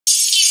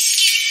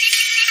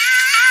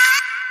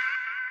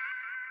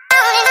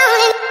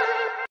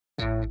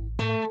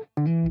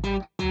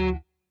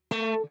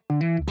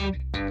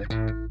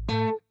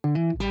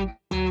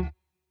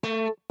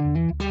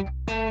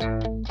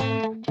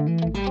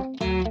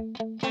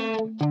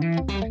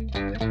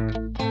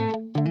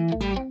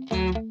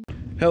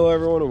Hello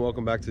everyone and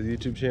welcome back to the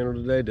YouTube channel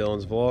today,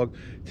 Dylan's Vlog.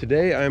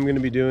 Today I'm going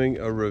to be doing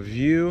a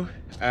review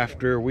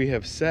after we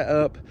have set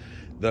up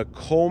the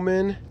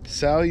Coleman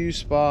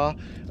Saluspa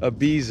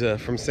Ibiza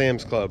from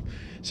Sam's Club.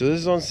 So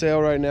this is on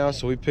sale right now,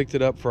 so we picked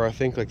it up for I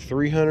think like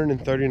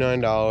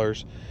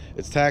 $339.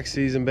 It's tax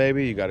season,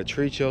 baby. You got to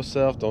treat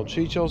yourself, don't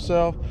cheat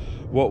yourself.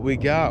 What we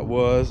got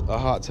was a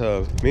hot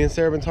tub. Me and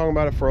Sarah have been talking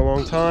about it for a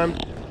long time,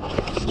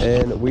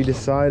 and we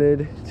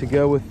decided to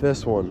go with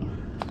this one.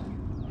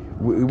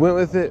 We went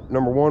with it,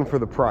 number one, for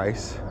the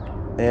price,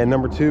 and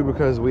number two,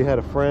 because we had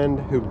a friend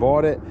who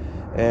bought it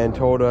and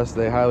told us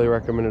they highly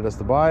recommended us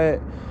to buy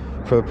it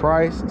for the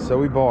price, so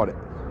we bought it.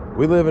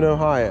 We live in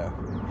Ohio,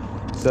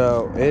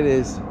 so it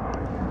is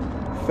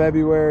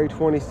February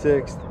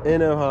 26th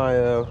in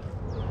Ohio.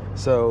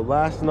 So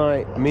last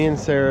night, me and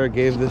Sarah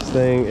gave this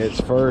thing its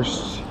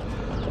first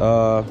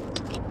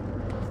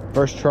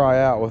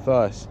try out with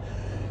us.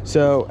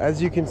 So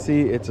as you can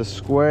see, it's a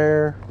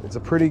square. It's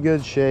a pretty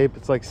good shape.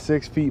 It's like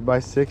 6 feet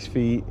by 6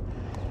 feet.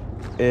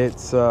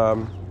 It's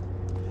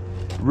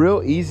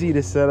real easy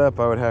to set up,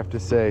 I would have to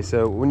say.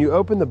 So when you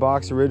open the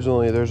box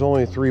originally, there's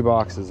only 3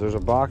 boxes. There's a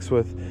box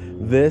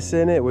with this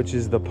in it, which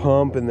is the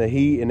pump and the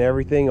heat and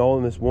everything, all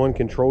in this one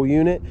control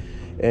unit.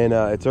 And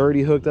it's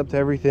already hooked up to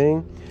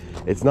everything.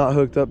 It's not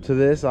hooked up to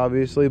this,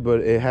 obviously, but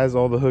it has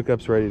all the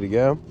hookups ready to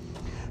go.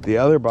 The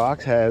other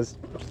box has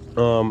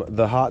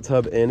the hot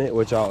tub in it,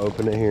 which I'll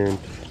open it here and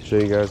show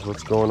you guys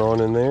what's going on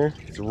in there.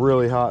 It's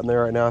really hot in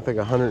there right now. I think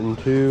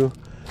 102,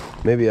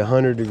 maybe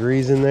 100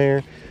 degrees in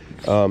there.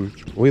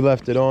 We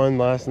left it on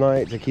last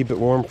night to keep it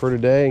warm for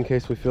today in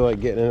case we feel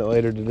like getting in it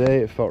later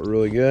today. It felt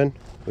really good.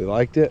 We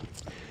liked it.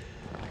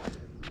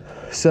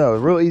 So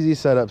real easy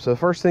setup. So the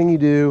first thing you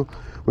do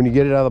when you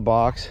get it out of the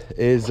box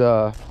is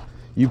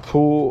you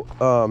pull,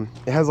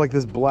 it has like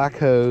this black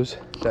hose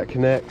that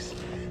connects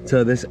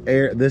to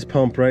this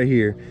pump right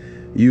here.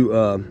 You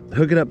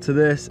hook it up to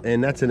this,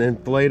 and that's a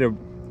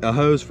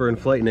hose for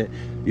inflating it.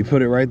 You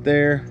put it right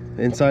there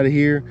inside of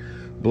here,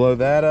 blow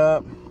that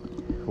up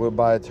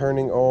by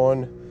turning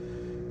on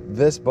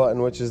this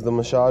button, which is the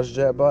massage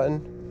jet button.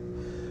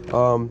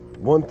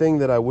 One thing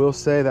that I will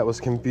say that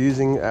was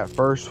confusing at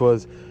first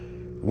was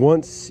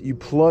once you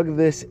plug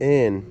this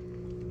in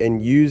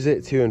and use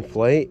it to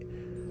inflate,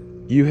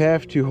 you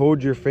have to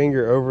hold your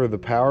finger over the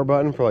power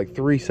button for like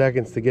 3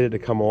 seconds to get it to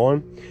come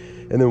on.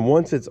 And then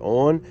once it's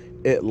on,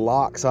 it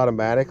locks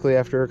automatically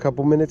after a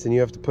couple minutes, and you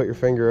have to put your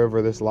finger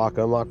over this lock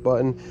unlock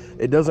button.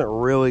 It doesn't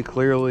really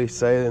clearly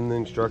say in the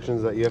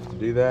instructions that you have to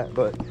do that,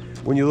 but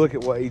when you look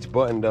at what each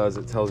button does,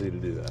 it tells you to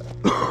do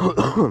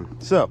that.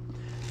 So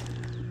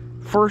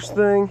first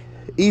thing,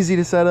 easy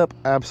to set up,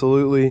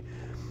 absolutely.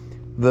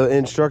 The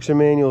instruction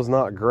manual is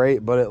not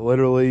great, but it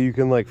literally, you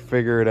can like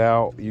figure it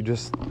out. You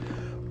just,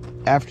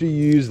 after you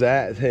use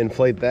that to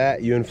inflate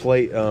that, you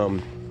inflate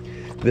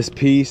this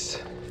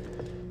piece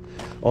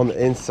on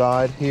the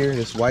inside here,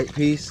 this white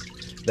piece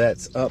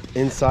that's up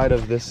inside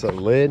of this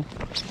lid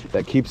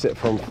that keeps it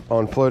from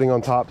floating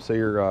on top, so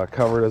your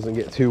cover doesn't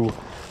get too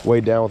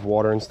weighed down with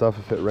water and stuff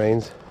if it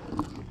rains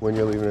when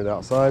you're leaving it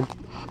outside.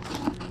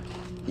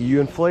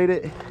 You inflate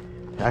it.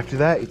 After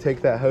that, you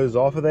take that hose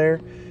off of there,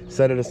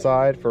 set it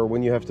aside for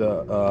when you have to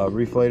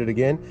reflate it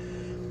again.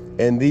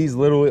 And these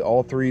literally,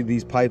 all 3 of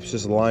these pipes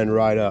just line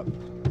right up.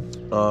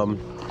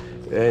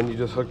 And you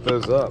just hook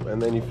those up, and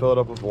then you fill it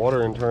up with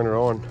water and turn it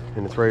on,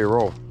 and it's ready to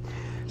roll.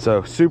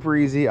 So super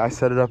easy. I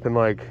set it up in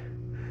like,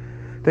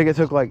 I think it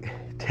took like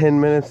 10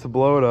 minutes to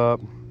blow it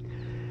up,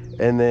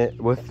 and then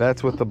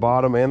that's with the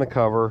bottom and the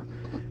cover.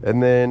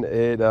 And then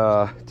it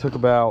took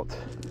about,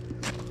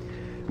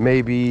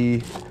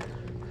 maybe,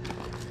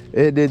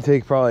 it did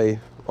take probably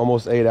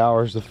almost 8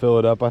 hours to fill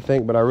it up, I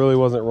think, but I really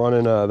wasn't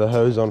running the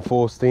hose on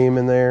full steam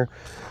in there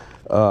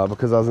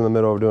because I was in the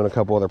middle of doing a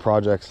couple other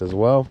projects as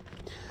well.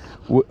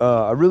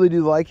 I really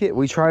do like it.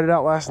 We tried it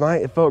out last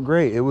night. It felt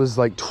great. It was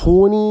like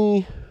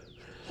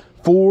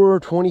 24,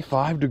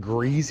 25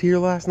 degrees here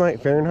last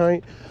night,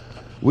 Fahrenheit.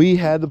 We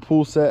had the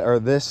pool set, or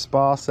this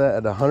spa set,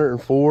 at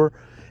 104.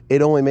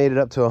 It only made it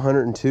up to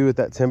 102 at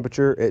that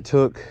temperature. It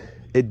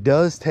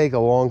does take a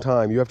long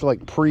time. You have to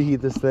like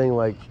preheat this thing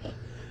like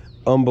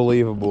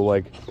unbelievable.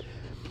 Like,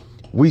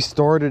 we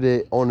started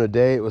it on a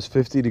day it was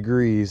 50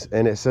 degrees,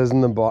 and it says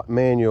in the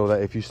manual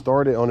that if you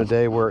start it on a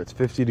day where it's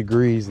 50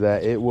 degrees,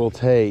 that it will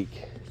take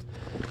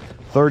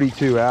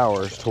 32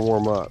 hours to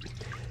warm up.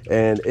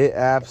 And it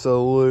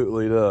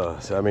absolutely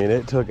does. I mean,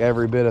 it took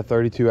every bit of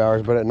 32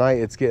 hours, but at night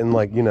it's getting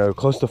like, you know,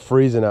 close to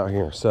freezing out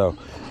here. So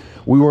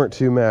we weren't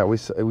too mad.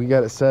 We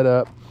got it set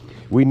up.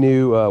 We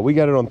knew, we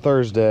got it on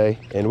Thursday,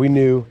 and we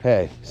knew,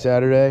 hey,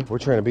 Saturday we're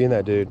trying to be in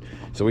that, dude.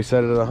 So we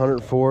set it at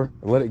 104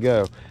 and let it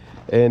go.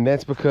 And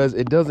that's because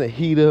it doesn't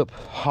heat up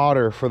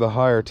hotter for the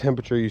higher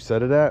temperature you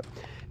set it at.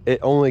 It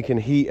only can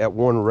heat at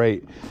one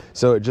rate,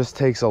 so it just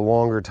takes a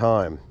longer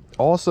time.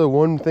 Also,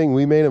 one thing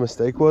we made a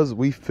mistake was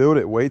we filled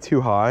it way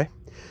too high,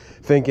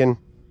 thinking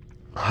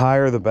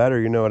higher the better,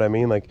 you know what I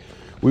mean? Like,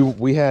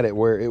 we had it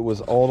where it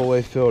was all the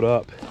way filled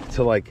up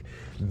to like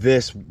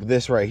this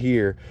right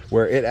here,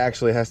 where it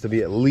actually has to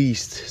be at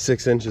least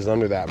 6 inches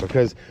under that,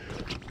 because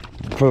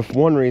for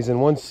one reason,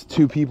 once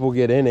 2 people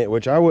get in it,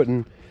 which I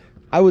would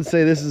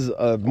say this is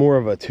more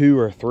of a 2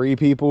 or 3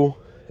 people.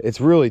 It's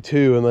really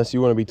 2 unless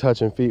you want to be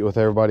touching feet with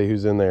everybody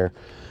who's in there.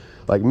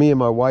 Like me and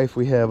my wife,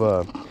 we have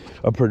a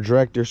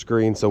projector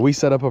screen, so we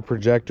set up a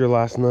projector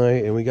last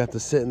night and we got to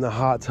sit in the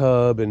hot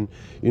tub, and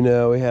you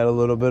know, we had a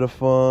little bit of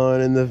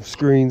fun and the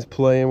screen's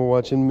playing, we're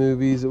watching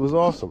movies. It was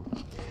awesome.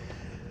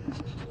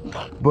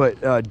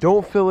 But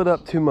don't fill it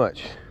up too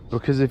much,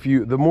 because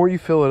the more you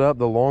fill it up,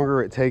 the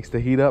longer it takes to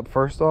heat up,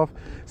 first off.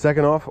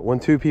 Second off, when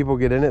 2 people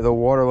get in it, the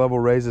water level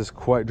raises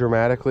quite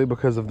dramatically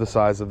because of the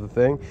size of the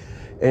thing.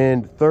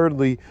 And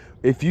thirdly,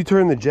 if you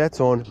turn the jets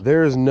on,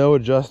 there is no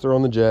adjuster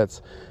on the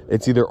jets.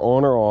 It's either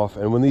on or off,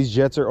 and when these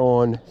jets are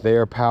on, they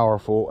are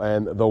powerful,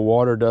 and the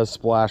water does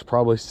splash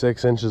probably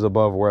 6 inches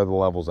above where the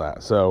level's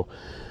at. So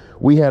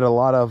we had a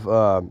lot of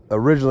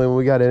originally when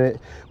we got in it,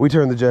 we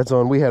turned the jets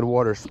on, we had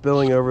water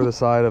spilling over the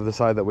side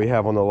that we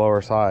have on the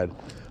lower side,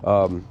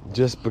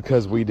 just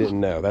because we didn't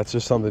know. That's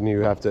just something you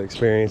have to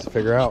experience to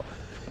figure out,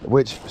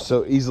 which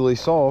so easily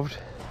solved.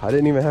 I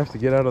didn't even have to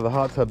get out of the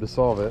hot tub to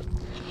solve it.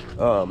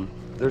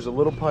 There's a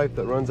little pipe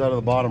that runs out of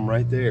the bottom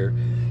right there,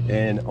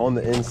 and on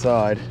the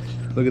inside,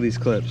 look at these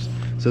clips.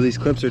 So these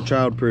clips are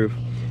child-proof.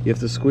 You have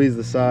to squeeze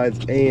the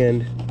sides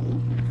and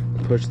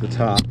push the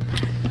top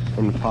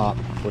from the top,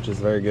 which is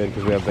very good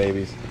because we have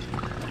babies.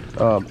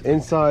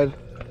 Inside,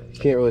 you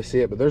can't really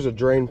see it, but there's a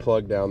drain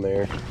plug down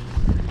there.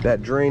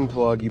 That drain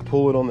plug, you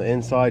pull it on the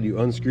inside, you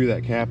unscrew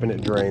that cap, and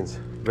it drains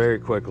very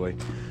quickly.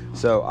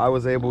 So I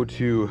was able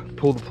to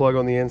pull the plug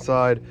on the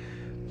inside,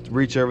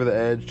 reach over the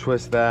edge,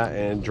 twist that,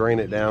 and drain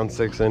it down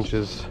 6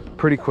 inches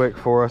pretty quick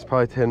for us,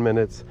 probably 10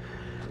 minutes,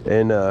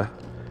 and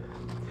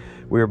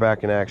we were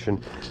back in action.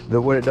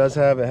 What it does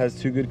have, it has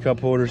 2 good cup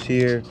holders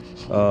here.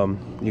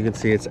 You can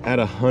see it's at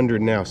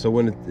 100 now, so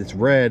when it's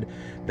red,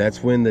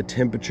 that's when the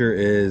temperature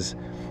is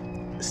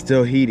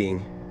still heating.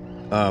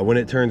 When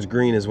it turns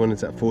green is when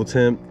it's at full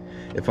temp.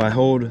 If I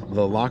hold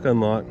the lock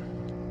unlock,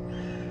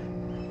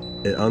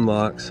 it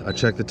unlocks. I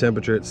check the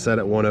temperature, it's set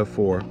at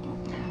 104.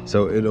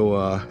 So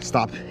it'll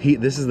stop heat.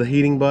 This is the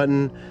heating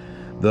button,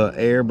 the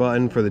air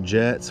button for the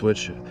jets,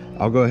 which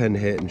I'll go ahead and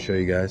hit and show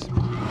you guys.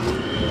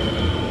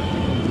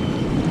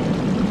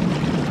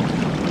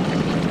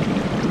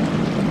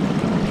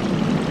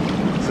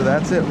 So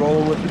that's it,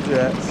 rolling with the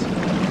jets.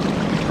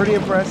 Pretty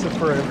impressive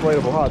for an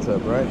inflatable hot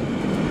tub, right?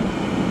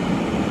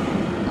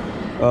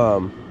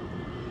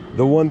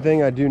 The one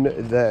thing I do know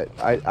that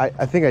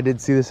I think I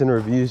did see this in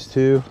reviews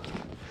too,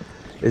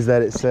 is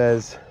that it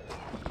says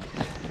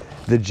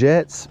the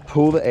jets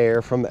pull the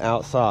air from the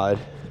outside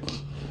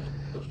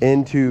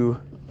into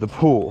the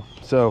pool.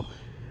 So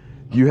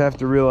you have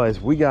to realize,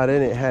 we got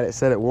in it, had it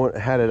set at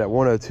had it at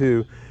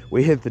 102.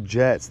 We hit the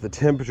jets, the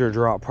temperature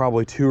dropped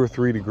probably 2 or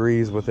 3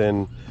 degrees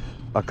within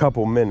a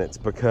couple minutes,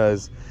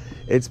 because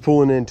it's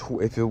pulling in,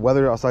 if the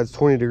weather outside's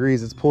 20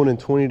 degrees, it's pulling in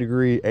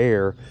 20-degree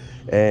air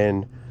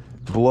and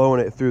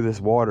blowing it through this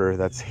water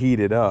that's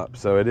heated up.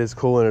 So it is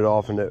cooling it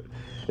off, and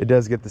it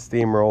does get the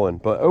steam rolling.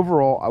 But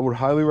overall, I would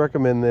highly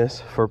recommend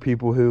this for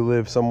people who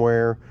live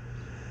somewhere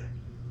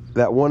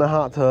that want a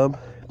hot tub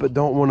but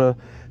don't want to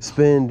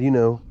spend, you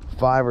know,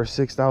 $5,000 or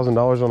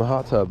 $6,000 on a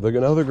hot tub.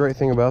 The other great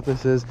thing about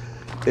this is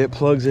it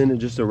plugs into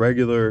just a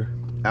regular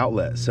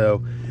outlet.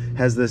 So it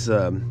has this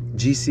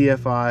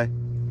GCFI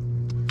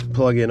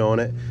plug-in on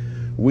it.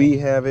 We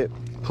have it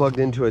plugged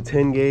into a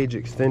 10-gauge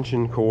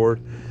extension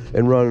cord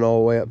and running all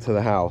the way up to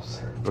the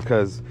house,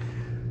 because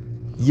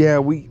yeah,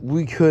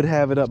 we could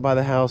have it up by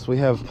the house. We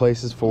have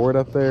places for it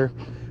up there,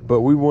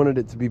 but we wanted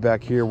it to be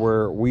back here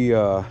where we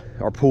our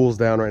pool's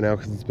down right now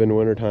because it's been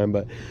winter time.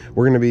 But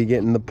we're going to be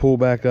getting the pool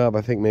back up.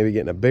 I think maybe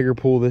getting a bigger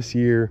pool this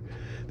year.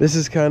 This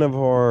is kind of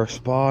our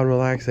spa and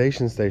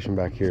relaxation station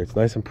back here. It's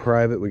nice and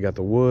private. We got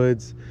the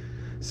woods,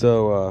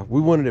 so we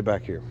wanted it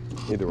back here.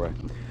 Either way,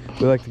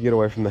 we like to get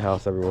away from the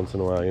house every once in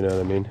a while, you know what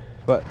I mean?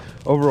 But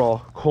overall,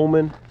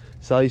 Coleman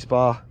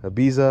Saluspa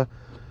Ibiza,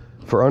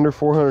 for under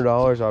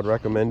 $400, I'd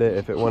recommend it.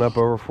 If it went up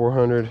over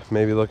 400,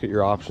 maybe look at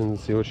your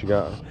options, see what you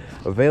got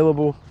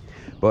available.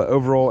 But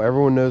overall,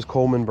 everyone knows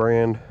Coleman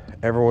brand.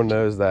 Everyone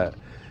knows that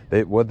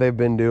what they've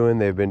been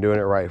doing it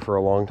right for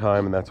a long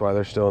time, and that's why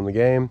they're still in the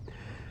game.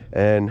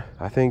 And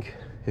I think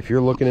if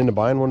you're looking into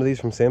buying one of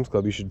these from Sam's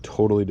Club, you should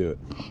totally do it.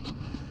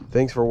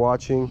 Thanks for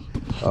watching.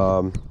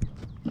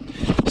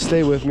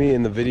 Stay with me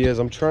in the videos.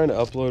 I'm trying to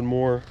upload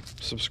more.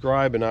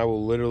 Subscribe and I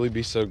will literally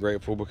be so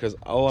grateful, because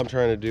all I'm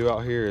trying to do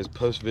out here is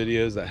post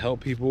videos that help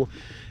people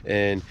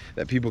and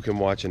that people can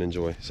watch and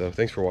enjoy. So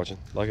thanks for watching.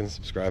 Like and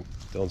subscribe.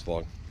 Dylan's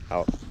Vlog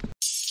out.